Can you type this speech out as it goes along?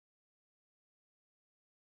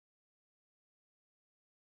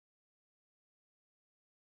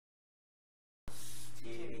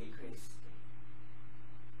Kyrie Christi.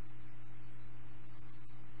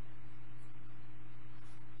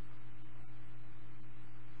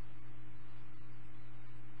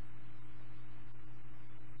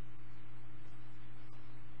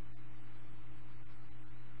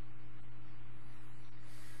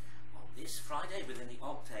 This Friday, within the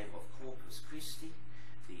Octave of Corpus Christi,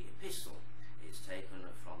 the epistle is taken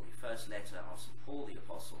from the first letter of St. Paul the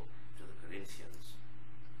Apostle to the Corinthians.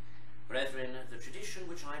 Brethren, the tradition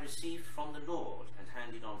which I received from the Lord and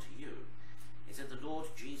handed on to you is that the Lord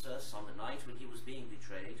Jesus, on the night when he was being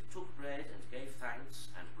betrayed, took bread and gave thanks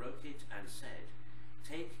and broke it and said,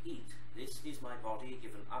 "Take, eat, this is my body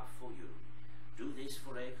given up for you. Do this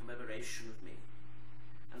for a commemoration of me."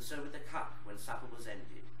 And so with the cup, when supper was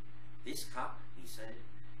ended, "This cup," he said,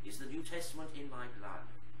 "is the New Testament in my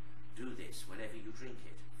blood. Do this whenever you drink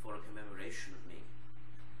it, for a commemoration of me."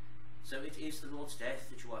 So it is the Lord's death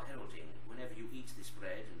that you are heralding whenever you eat this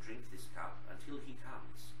bread and drink this cup, until he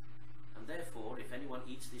comes. And therefore, if anyone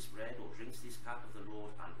eats this bread or drinks this cup of the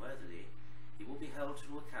Lord unworthily, he will be held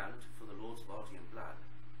to account for the Lord's body and blood.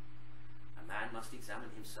 A man must examine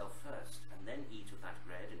himself first, and then eat of that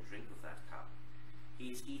bread and drink of that cup.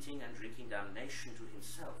 He is eating and drinking damnation to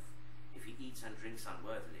himself, if he eats and drinks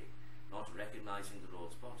unworthily, not recognizing the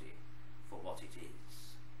Lord's body for what it is.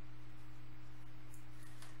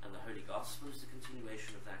 And the Holy Gospel is the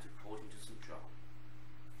continuation of that according to St. John.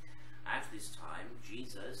 At this time,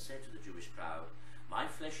 Jesus said to the Jewish crowd, "My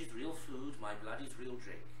flesh is real food, my blood is real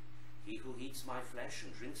drink. He who eats my flesh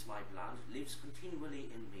and drinks my blood lives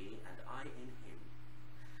continually in me, and I in him.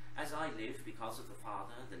 As I live because of the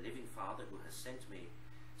Father, the living Father who has sent me,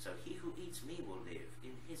 so he who eats me will live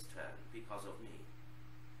in his turn because of me.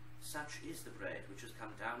 Such is the bread which has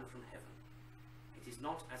come down from heaven. It is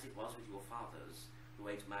not as it was with your fathers, who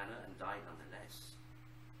ate manna and died nonetheless.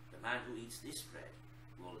 The man who eats this bread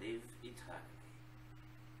will live eternally."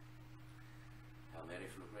 Hail Mary,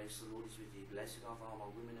 full of grace, the Lord is with thee. Blessed art thou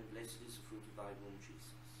among women, and blessed is the fruit of thy womb,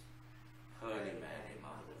 Jesus. Holy Mary,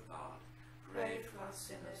 Mother of God, pray for us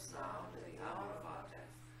sinners now and at the hour of our death.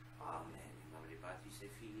 Amen. Patris et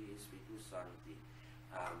Filii et Spiritus Sancti.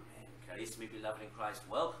 Amen. Carissimi beloved in Christ,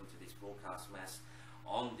 welcome to this broadcast Mass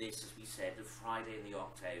on this, as we said, the Friday in the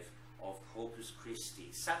Octave of Corpus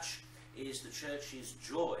Christi. Such is the Church's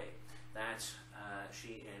joy that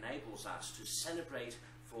she enables us to celebrate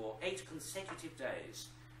for 8 consecutive days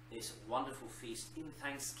this wonderful feast in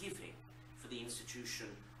thanksgiving for the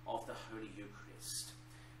institution of the Holy Eucharist.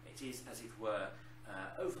 It is, as it were,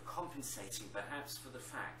 overcompensating perhaps for the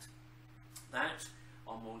fact that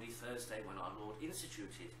on Maundy Thursday, when our Lord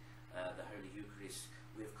instituted the Holy Eucharist,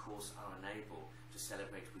 we of course are unable to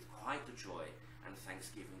celebrate with quite the joy and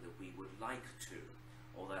thanksgiving that we would like to,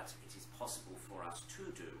 or that it is possible for us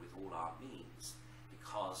to do with all our means,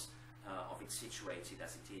 because of it situated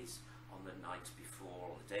as it is on the night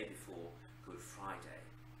before, on the day before Good Friday.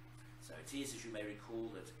 So it is, as you may recall,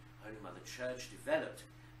 that Holy Mother Church developed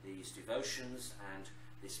these devotions and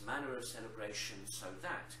this manner of celebration so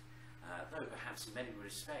that though perhaps in many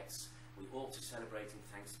respects we ought to celebrate in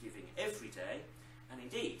thanksgiving every day, and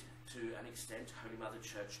indeed to an extent Holy Mother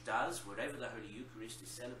Church does wherever the Holy Eucharist is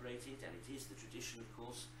celebrated, and it is the tradition of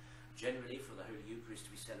course generally for the Holy Eucharist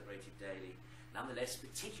to be celebrated daily. Nonetheless,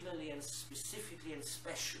 particularly and specifically and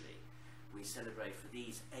specially, we celebrate for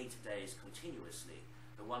these 8 days continuously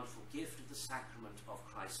the wonderful gift of the sacrament of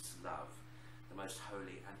Christ's love, the most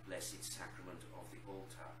holy and blessed sacrament of the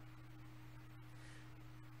altar.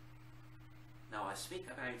 Now, I speak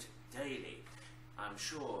about daily. I'm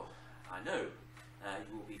sure, I know,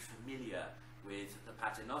 you will be familiar with the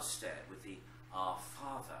Paternoster, with the Our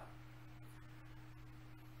Father,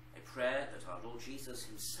 a prayer that our Lord Jesus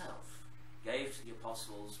himself gave to the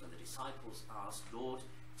apostles when the disciples asked, "Lord,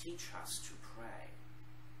 teach us to pray."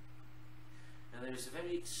 Now, there is a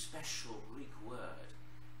very special Greek word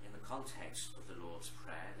in the context of the Lord's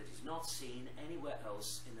Prayer that is not seen anywhere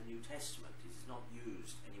else in the New Testament. It is not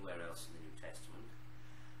used anywhere else in the New Testament.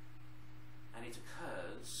 And it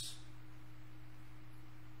occurs,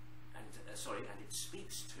 and it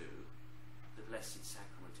speaks to the Blessed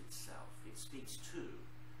Sacrament itself. It speaks to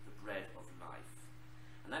the bread of life.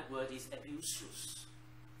 And that word is epiousios,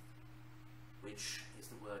 which is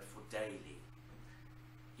the word for daily.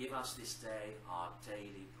 Give us this day our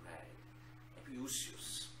daily bread.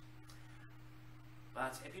 Epiousios.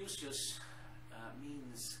 But epiousios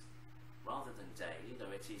means, rather than daily,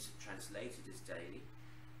 though it is translated as daily,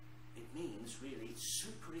 it means really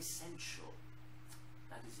super essential.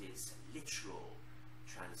 That is its literal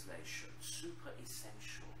translation, super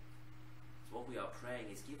essential. So what we are praying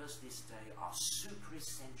is, give us this day our super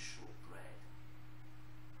essential bread.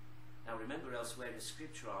 Now remember, elsewhere in the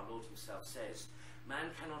scripture our Lord himself says,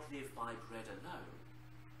 man cannot live by bread alone,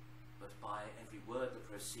 but by every word that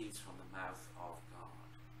proceeds from the mouth of God.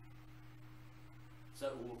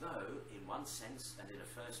 So although in one sense and in a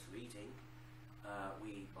first reading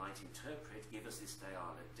we might interpret, give us this day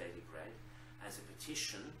our daily bread, as a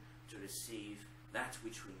petition to receive that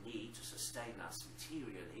which we need to sustain us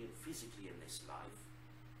materially and physically in this life,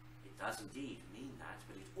 it does indeed mean that,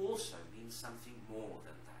 but it also means something more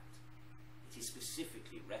than that. It is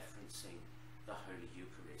specifically referencing the Holy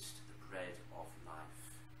Eucharist, the bread of life,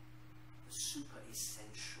 the super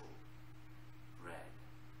essential bread.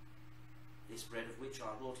 This bread of which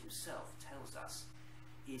our Lord himself tells us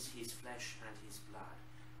is his flesh and his blood,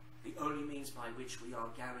 the only means by which we are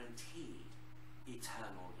guaranteed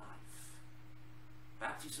eternal life.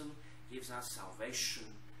 Baptism gives us salvation,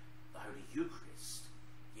 the Holy Eucharist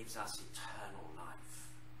gives us eternal life.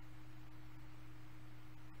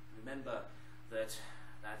 Remember that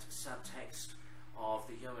subtext of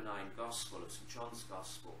the Johannine Gospel, of St. John's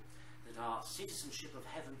Gospel, that our citizenship of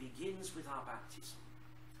heaven begins with our baptism,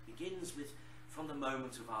 begins with from the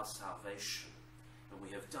moment of our salvation. When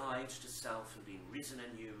we have died to self and been risen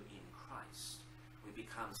anew in Christ, we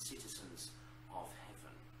become citizens of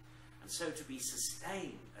heaven. And so to be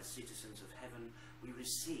sustained as citizens of heaven, we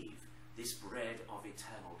receive this bread of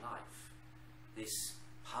eternal life, this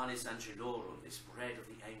panis angelorum, this bread of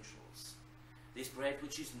the angels, this bread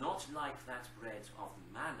which is not like that bread of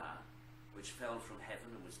manna which fell from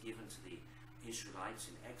heaven and was given to the Israelites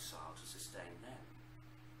in exile to sustain them,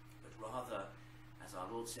 but rather, as our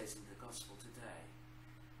Lord says in the Gospel today,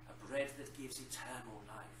 a bread that gives eternal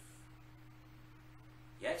life.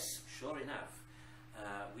 Yes, sure enough,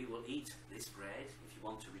 we will eat this bread. If you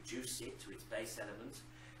want to reduce it to its base element,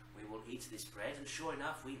 we will eat this bread, and sure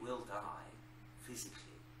enough we will die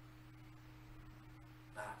physically.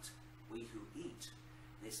 But we who eat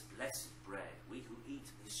this blessed bread, we who eat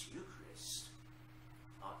this Eucharist,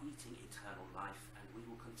 are eating eternal life, and we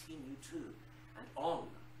will continue to and on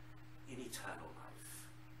in eternal life,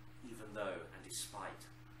 even though and despite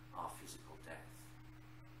our physical death.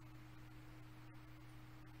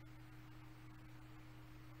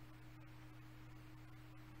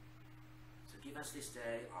 So give us this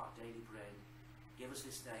day our daily bread, give us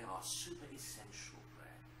this day our super essential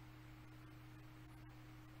bread.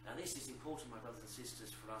 Now this is important, my brothers and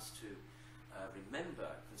sisters, for us to remember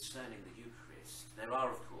concerning the Eucharist. There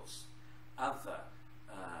are, of course, other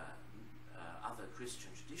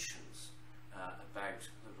Christian traditions about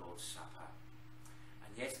the Lord's Supper.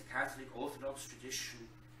 And yet the Catholic Orthodox tradition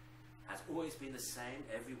has always been the same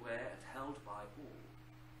everywhere and held by all,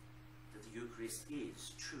 that the Eucharist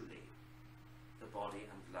is truly the body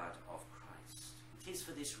and blood of Christ. It is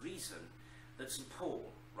for this reason that St.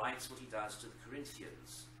 Paul writes what he does to the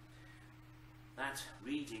Corinthians. That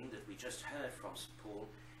reading that we just heard from St. Paul,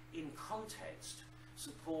 in context,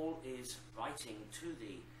 St. Paul is writing to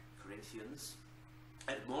the Corinthians,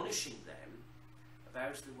 admonishing them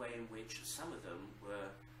about the way in which some of them were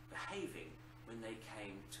behaving when they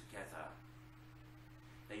came together.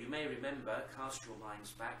 Now you may remember, cast your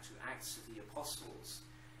minds back to Acts of the Apostles,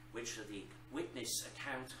 which are the witness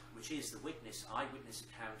account, which is the eyewitness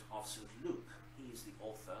account of St. Luke. He is the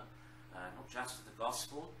author, not just of the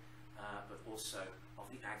Gospel, but also of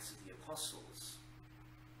the Acts of the Apostles.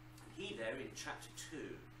 And he there in chapter 2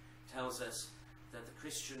 tells us that the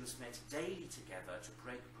Christians met daily together to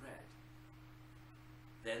break bread.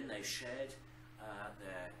 Then they shared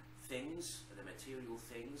their things, their material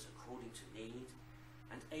things, according to need,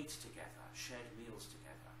 and ate together, shared meals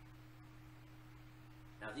together.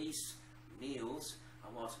 Now these meals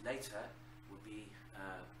are what later would be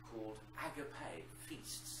called agape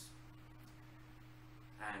feasts.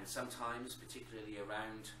 And sometimes, particularly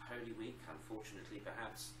around Holy Week, unfortunately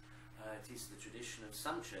perhaps, it is the tradition of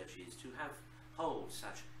some churches to hold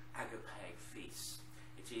such agape feasts.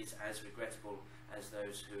 It is as regrettable as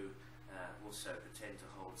those who also pretend to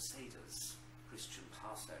hold seders, Christian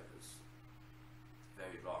Passovers.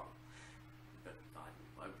 Very wrong, but I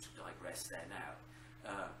won't digress there now.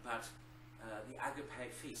 But the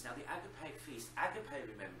agape feast. Now the agape feast, agape,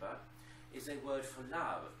 remember, is a word for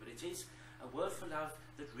love, but it is a word for love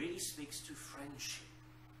that really speaks to friendship.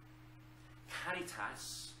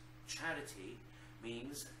 Caritas, charity,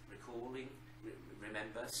 means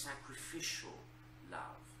remember, sacrificial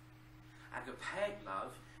love. Agape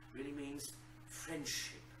love really means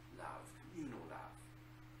friendship love, communal love.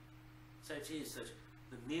 So it is that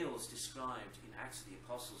the meals described in Acts of the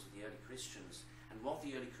Apostles of the early Christians, and what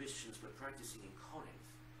the early Christians were practicing in Corinth,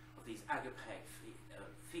 of these agape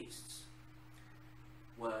feasts,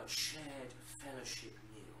 were shared fellowship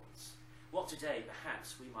meals. what today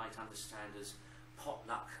perhaps we might understand as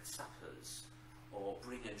potluck suppers or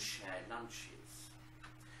bring and share lunches.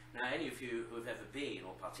 Now, any of you who have ever been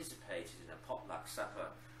or participated in a potluck supper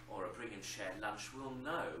or a bring and share lunch will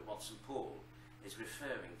know what St. Paul is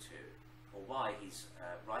referring to, or why he's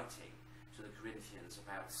writing to the Corinthians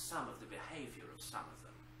about some of the behaviour of some of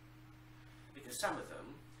them. Because some of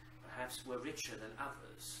them perhaps were richer than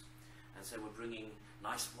others, and so were bringing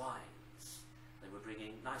nice wines, they were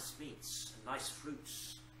bringing nice meats and nice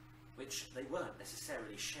fruits, which they weren't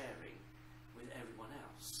necessarily sharing with everyone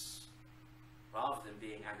else. Rather than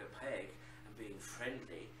being agape and being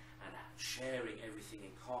friendly and sharing everything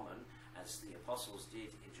in common, as the apostles did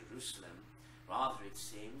in Jerusalem, rather it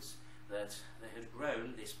seems that there had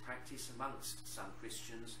grown this practice amongst some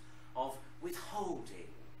Christians of withholding,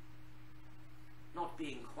 not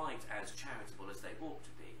being quite as charitable as they ought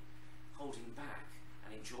to be, holding back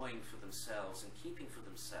and enjoying for themselves and keeping for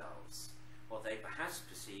themselves what they perhaps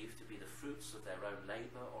perceive to be the fruits of their own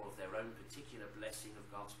labour or of their own particular blessing of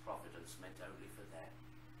God's providence meant only for them.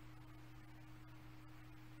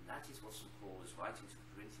 And that is what St. Paul is writing to the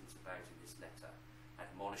Corinthians about in this letter,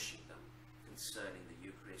 admonishing them concerning the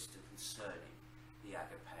Eucharist and concerning the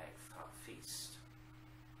Agapeic feast.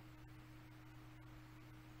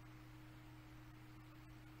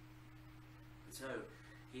 And so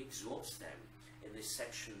he exhorts them in this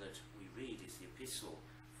section that we read is the epistle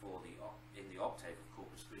in the Octave of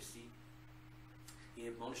Corpus Christi. He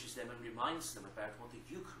admonishes them and reminds them about what the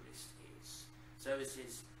Eucharist is, so it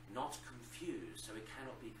is not confused, so it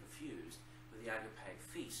cannot be confused with the Agapeic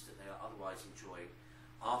feast that they are otherwise enjoying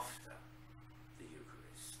after the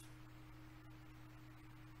Eucharist.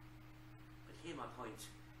 But here my point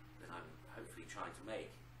that I'm hopefully trying to make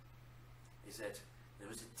is that there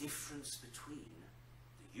is a difference between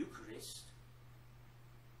the Eucharist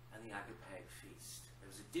and the Agapeic feast. There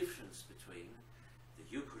is a difference between the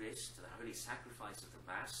Eucharist, the holy sacrifice of the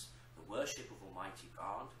Mass, the worship of Almighty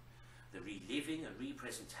God, the reliving and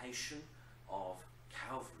representation of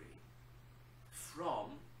Calvary,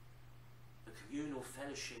 from the communal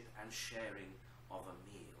fellowship and sharing of a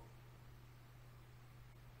meal.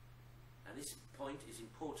 And this point is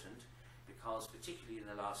important because, particularly in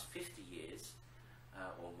the last 50 years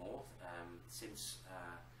or more, since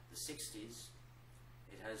the 60s,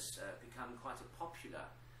 it has become quite a popular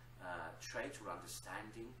trait or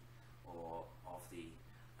understanding of the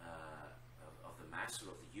Mass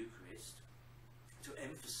or of the Eucharist to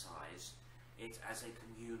emphasize it as a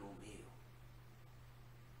communal meal.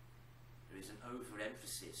 There is an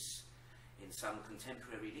overemphasis in some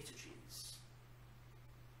contemporary liturgies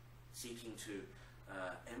seeking to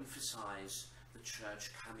emphasize the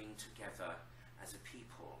Church coming together as a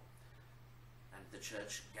people and the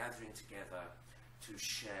Church gathering together to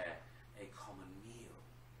share a common meal,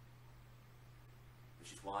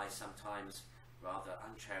 which is why sometimes, rather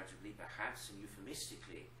uncharitably perhaps and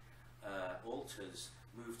euphemistically, altars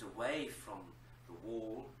moved away from the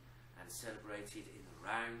wall and celebrated in the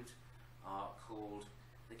round are called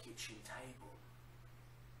the kitchen table.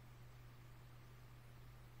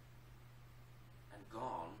 And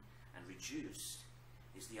gone and reduced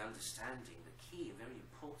is the understanding, the key, very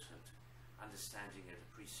important understanding and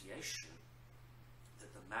appreciation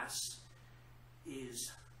that the Mass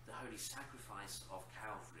is the holy sacrifice of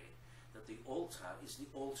Calvary, that the altar is the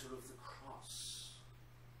altar of the cross.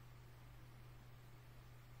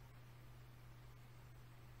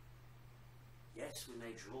 Yes, we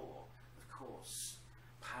may draw, of course,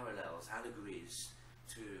 parallels, allegories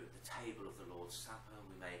to the table of the Lord's Supper.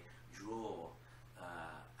 We may draw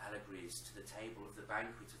allegories to the table of the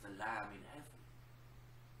banquet of the Lamb in heaven.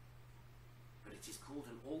 But it is called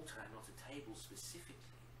an altar, not a table specifically,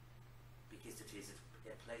 because it is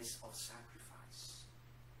a place of sacrifice.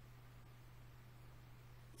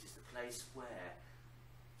 It is the place where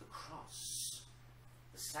the cross,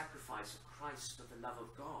 the sacrifice of Christ, of the love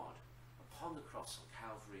of God upon the cross on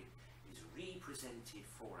Calvary, is represented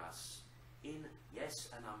for us in, yes,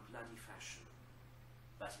 an unbloody fashion,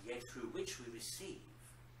 but yet through which we receive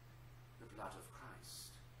the blood of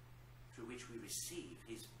Christ, through which we receive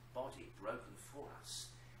his body broken for us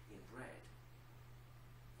in bread,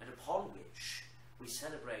 and upon which we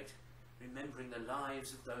celebrate remembering the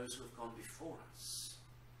lives of those who have gone before us.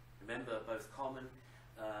 Remember, both common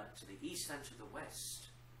to the east and to the west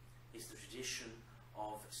is the tradition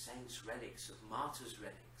of saints' relics, of martyrs'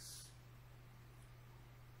 relics,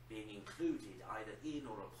 being included either in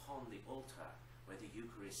or upon the altar where the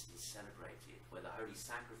Eucharist is celebrated, where the holy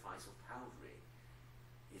sacrifice of Calvary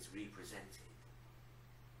is represented,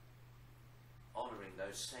 honouring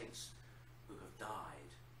those saints who have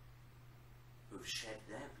died, who have shed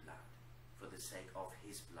their blood for the sake of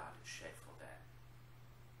his blood shed for them.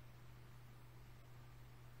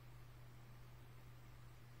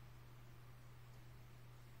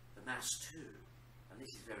 The Mass too, and this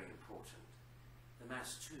is very important, the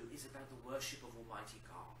Mass too is about the worship of Almighty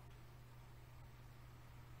God.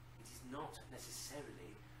 It is not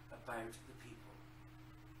necessarily about the people.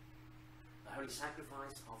 The Holy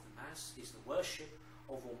Sacrifice of the Mass is the worship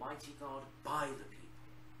of Almighty God by the people.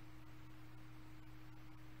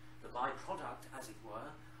 The byproduct, as it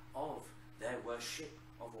were, of their worship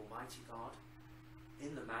of Almighty God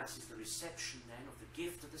in the Mass is the reception then of the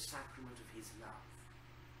gift of the sacrament of his love,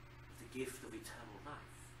 of the gift of eternal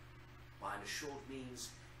life, by an assured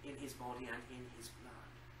means in his body and in his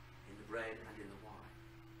blood, in the bread and in the wine.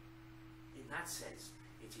 In that sense,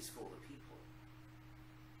 it is for the people.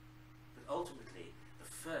 But ultimately, the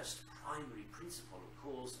first primary principle,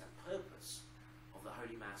 cause and purpose of the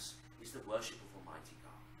Holy Mass is the worship of Almighty God.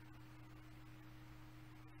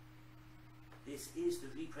 This is the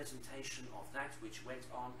representation of that which went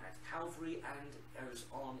on at Calvary and goes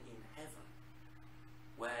on in heaven,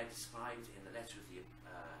 where, described in the letter of the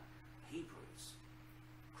Hebrews,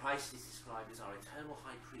 Christ is described as our eternal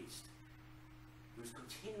high priest, who is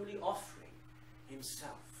continually offering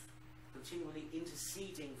himself, continually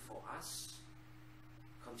interceding for us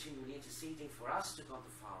to God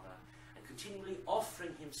the Father, and continually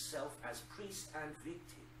offering himself as priest and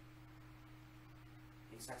victim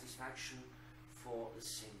in satisfaction for the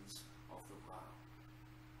sins of the world.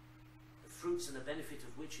 The fruits and the benefit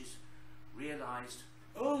of which is realized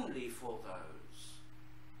only for those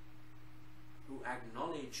who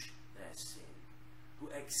acknowledge their sin, who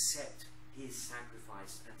accept his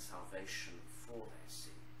sacrifice and salvation for their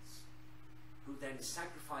sins, who then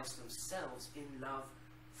sacrifice themselves in love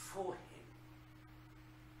for him.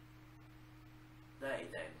 They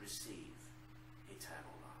then receive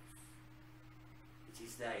eternal life. It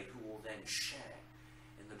is they who will then share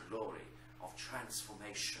in the glory of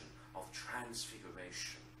transformation, of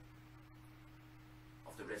transfiguration,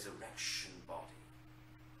 of the resurrection body,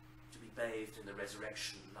 to be bathed in the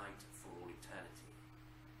resurrection light for all eternity.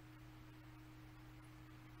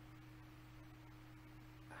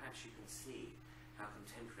 Perhaps you can see how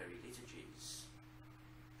contemporary liturgies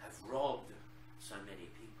have robbed so many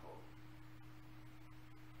people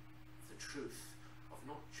of the truth of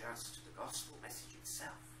not just the gospel message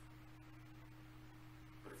itself,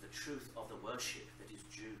 but of the truth of the worship that is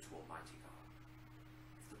due to Almighty God,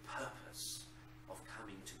 of the purpose of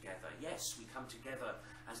coming together. Yes, we come together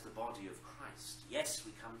as the body of Christ. Yes,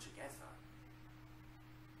 we come together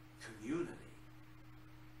communally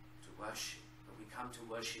to worship, but we come to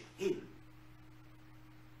worship him.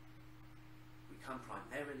 We come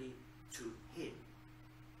primarily to him.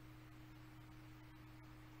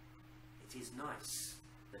 It is nice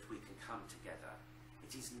that we can come together.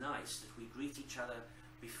 It is nice that we greet each other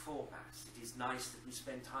before Mass. It is nice that we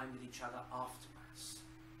spend time with each other after Mass.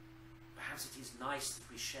 Perhaps it is nice that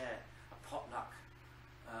we share a potluck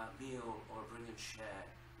meal or a bring and share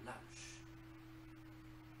lunch.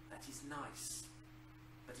 That is nice,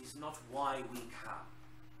 but it's not why we come.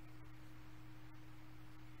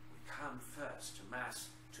 We come first to Mass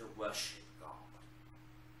to worship God.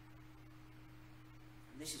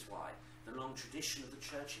 And this is why the long tradition of the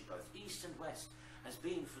Church in both East and West has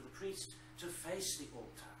been for the priest to face the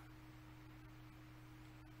altar,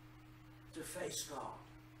 to face God,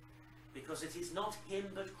 because it is not him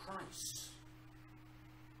but Christ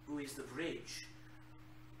who is the bridge,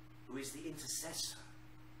 who is the intercessor,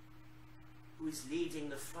 who is leading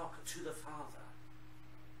the flock to the Father,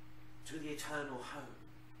 to the eternal home.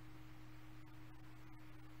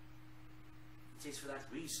 It is for that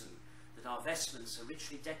reason that our vestments are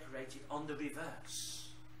richly decorated on the reverse,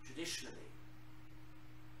 traditionally,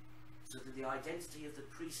 so that the identity of the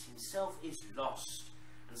priest himself is lost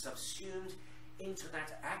and subsumed into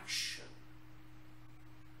that action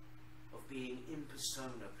of being in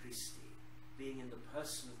persona Christi, being in the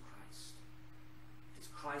person of Christ. It is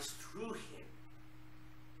Christ through him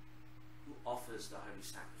who offers the holy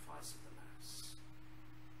sacrifice of the Mass.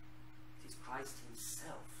 It is Christ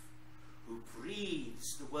himself who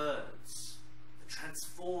breathes the words, the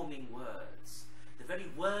transforming words, the very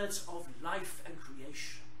words of life and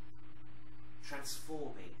creation,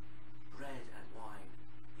 transforming bread and wine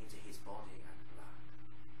into his body and blood.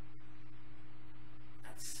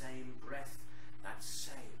 That same breath, that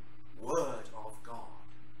same word of God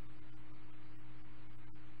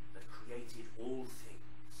that created all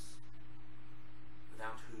things,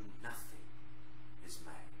 without whom nothing is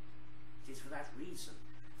made. It is for that reason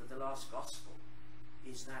that the last Gospel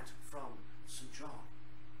is that from St. John,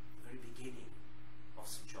 the very beginning of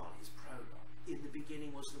St. John, his prologue. In the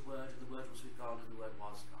beginning was the Word, and the Word was with God, and the Word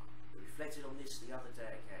was God. We reflected on this the other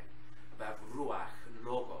day again, about Ruach and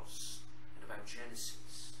Logos, and about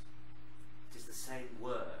Genesis. It is the same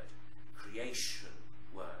word, creation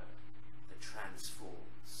word, that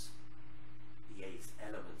transforms the 8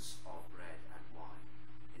 elements of bread and wine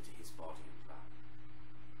into his body and blood.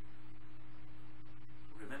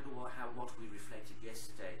 Remember what we reflected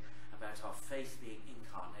yesterday about our faith being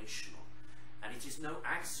incarnational, and it is no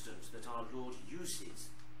accident that our Lord uses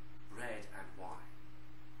bread and wine,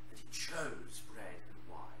 that he chose bread and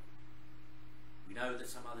wine. We know that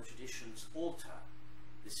some other traditions alter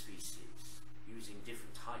the species, using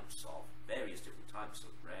various different types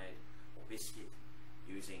of bread or biscuit,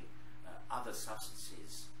 using other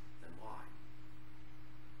substances than wine,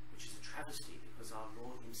 which is a travesty because our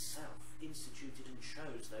Lord himself instituted and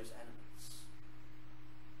chose those elements.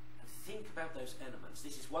 And think about those elements.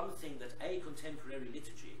 This is one thing that a contemporary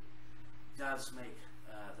liturgy does make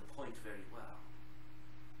the point very well.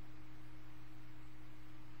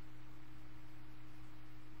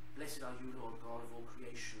 Blessed are you, Lord God of all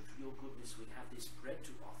creation. Through your goodness we have this bread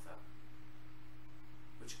to offer,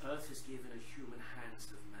 which earth has given and human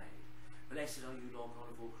hands have made. Blessed are you, Lord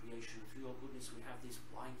God of all creation. Through your goodness we have this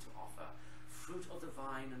wine to offer, fruit of the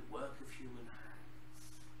vine and work of human hands.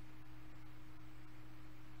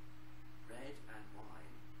 Bread and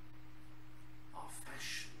wine are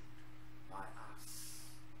fashioned by us.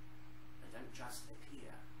 They don't just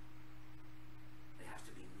appear. They have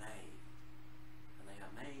to be made. And they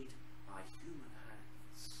are made by human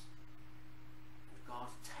hands. And God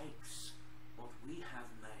takes what we have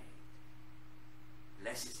made,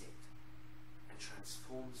 blesses it, and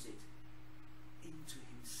transforms it into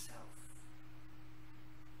himself.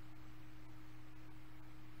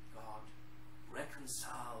 God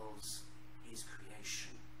reconciles his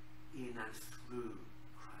creation in and through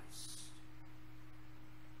Christ.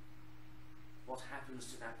 What happens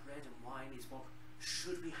to that bread and wine is what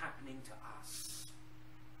should be happening to us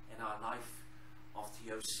in our life of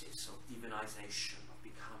theosis, of divinization, of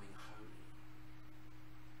becoming holy.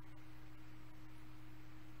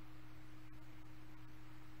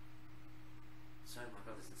 So, my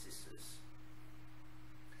brothers and sisters,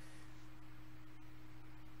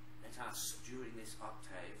 let us, during this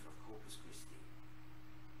octave of Corpus Christi,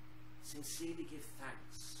 sincerely give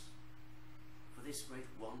thanks for this great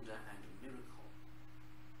wonder and miracle,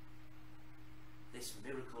 this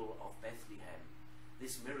miracle of Bethlehem,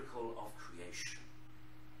 this miracle of creation,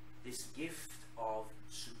 this gift of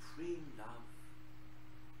supreme love,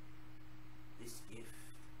 this gift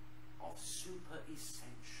of super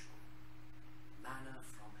essential manna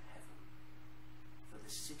from heaven for the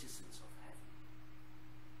citizens of